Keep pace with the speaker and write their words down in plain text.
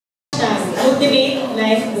Ultimate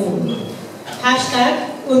Life Goal.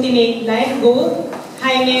 Hashtag Ultimate Life Goal,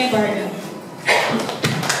 Jaime Varga.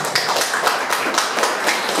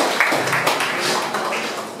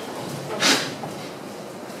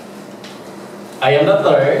 I am the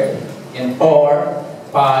third in 4,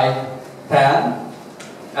 5, 10,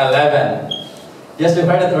 11. Yes, you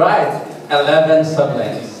heard it right. 11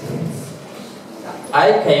 siblings.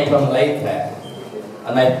 I came from Leyte,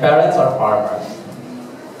 and my parents are farmers.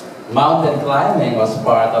 Mountain climbing was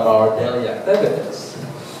part of our daily activities.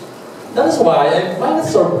 That is why I find it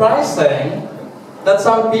surprising that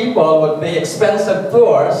some people would pay expensive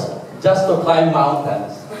tours just to climb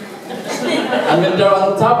mountains. And when they're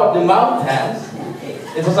on top of the mountains,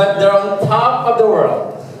 it was like they're on top of the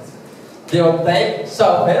world. They would take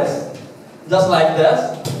selfies, just like this.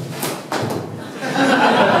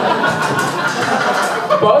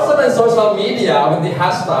 Post it on social media with the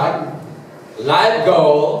hashtag, life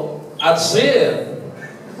goal achieved.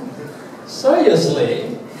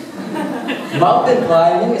 Seriously? Mountain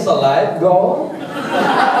climbing is a life goal?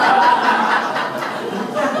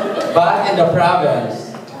 Back in the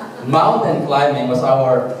province, mountain climbing was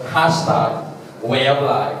our hashtag way of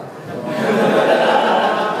life.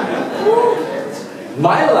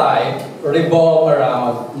 My life revolved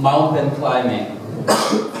around mountain climbing,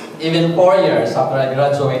 even 4 years after I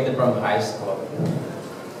graduated from high school.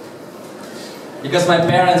 Because my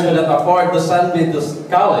parents couldn't afford to send me to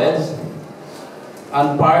college,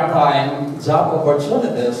 and part-time job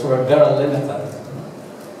opportunities were very limited,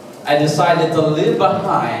 I decided to leave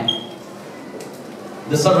behind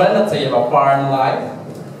the serenity of a farm life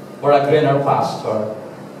or a greener pasture.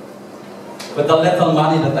 With the little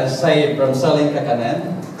money that I saved from selling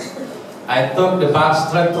kakanin, I took the bus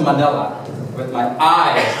trip to Manila with my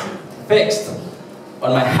eyes fixed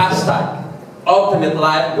on my hashtag, ultimate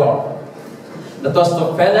life goal. That was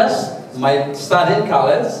to finish my study in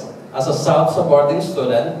college as a self-supporting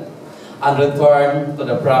student and return to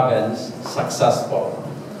the province successful.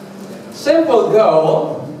 Simple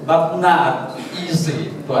goal, but not easy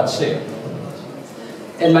to achieve.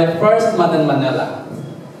 In my first month in Manila,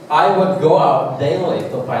 I would go out daily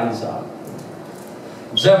to find a job.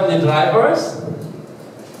 Jeepney drivers,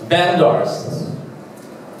 vendors,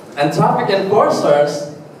 and traffic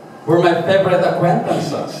enforcers were my favorite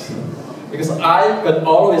acquaintances because I could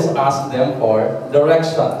always ask them for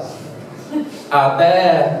directions.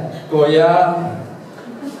 Ate, Kuya,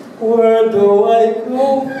 where do I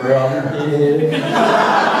go from here?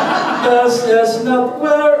 This is not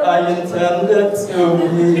where I intended to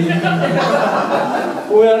be.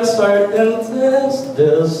 When certainties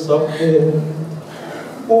disappear,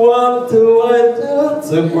 what do I do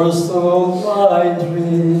to pursue my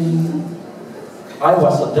dream? I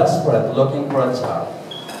was so desperate looking for a job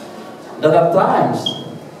that at times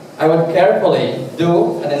I would carefully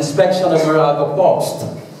do an inspection of Meralco Post.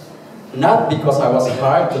 Not because I was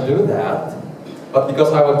hired to do that, but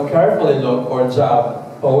because I would carefully look for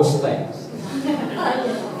job postings.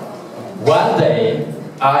 One day,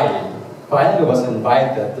 I finally was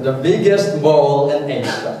invited to the biggest mall in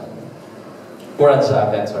Asia for a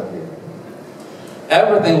job interview.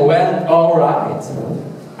 Everything went all right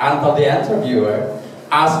until the interviewer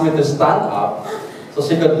asked me to stand up so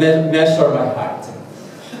she could measure my height.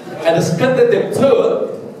 And the secretive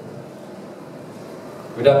tooth,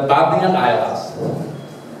 without batting an eyelash,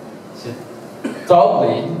 she told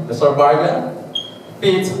me, Mr. Bargan,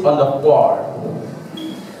 feet on the floor.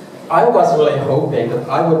 I was really hoping that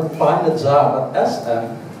I would find a job at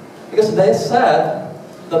SM because they said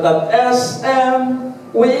that at SM,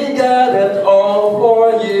 we got it all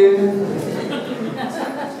for you.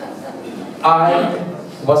 I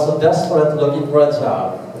was so desperate looking for a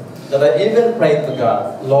job that I even prayed to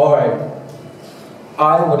God, Lord,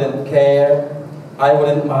 I wouldn't care, I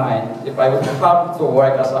wouldn't mind if I would have to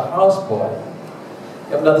work as a houseboy,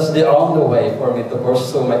 if that is the only way for me to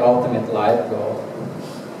pursue my ultimate life goal.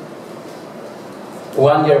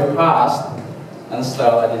 1 year passed, and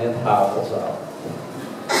still I didn't have a job.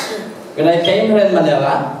 When I came here in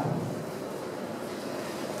Manila,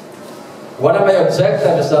 one of my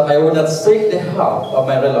objectives is that I would not seek the help of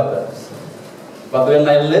my relatives. But when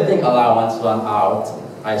my living allowance ran out,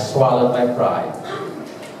 I swallowed my pride.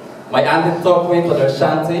 My auntie took me to their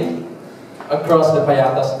shanty across the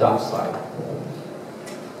Payatas dump site.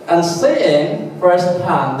 And seeing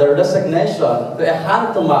firsthand their resignation to a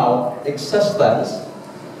hand-to-mouth existence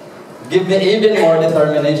gave me even more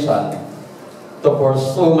determination to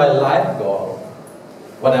pursue my life goal,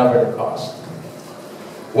 whatever the cost.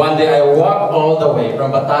 One day I walked all the way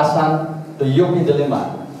from Batasan to UP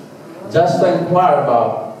Diliman just to inquire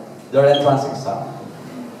about their entrance exam.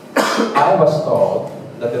 I was told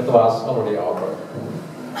that it was already over.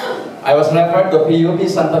 I was referred to PUP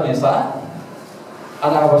Santa Misa,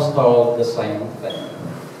 and I was told the same thing.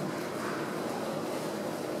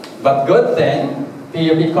 But good thing,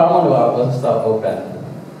 PUP Commonwealth was still open.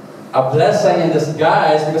 A blessing in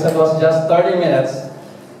disguise because it was just 30 minutes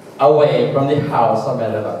away from the house of my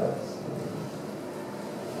relatives.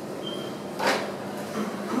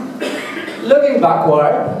 Looking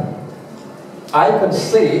backward, I could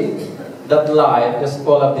see that life is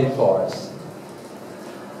full of detours.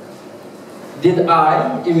 Did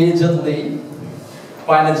I immediately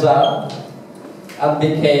find a job and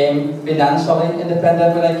became financially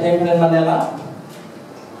independent when I came here in Manila?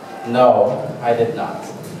 No, I did not.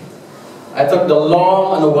 I took the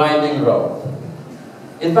long and winding road.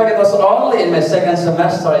 In fact, it was only in my second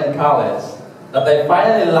semester in college that I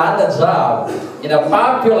finally landed a job in a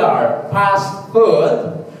popular fast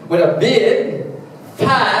food with a big,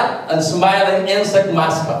 fat, and smiling insect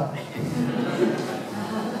mascot.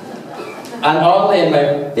 And only in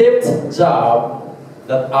my 5th job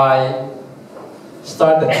that I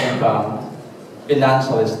started to become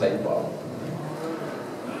financially stable.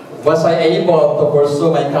 Was I able to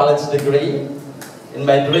pursue my college degree in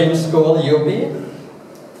my dream school, UP?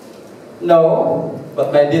 No,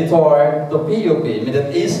 but my detour to PUP made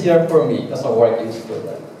it easier for me as a working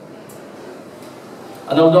student.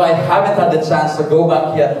 And although I haven't had the chance to go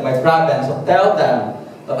back yet to my province to tell them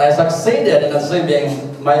that I succeeded in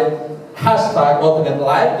achieving my #ultimate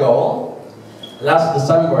life goal, last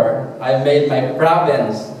December, I made my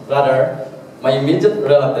province, rather my immediate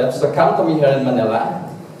relatives, to come to me here in Manila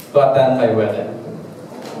to attend my wedding.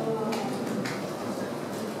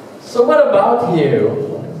 So what about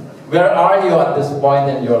you? Where are you at this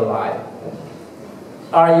point in your life?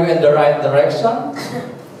 Are you in the right direction?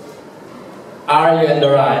 Are you in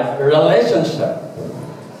the right relationship?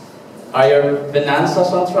 Are your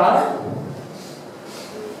finances on track?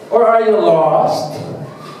 Or are you lost,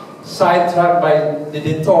 sidetracked by the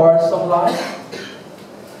detours of life?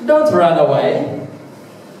 Don't run away.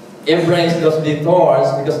 Embrace those detours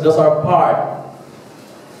because those are part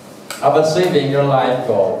of achieving your life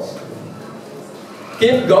goals.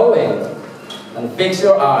 Keep going and fix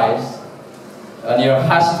your eyes on your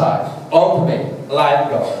 #ultimate life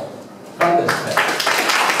goal. From this day.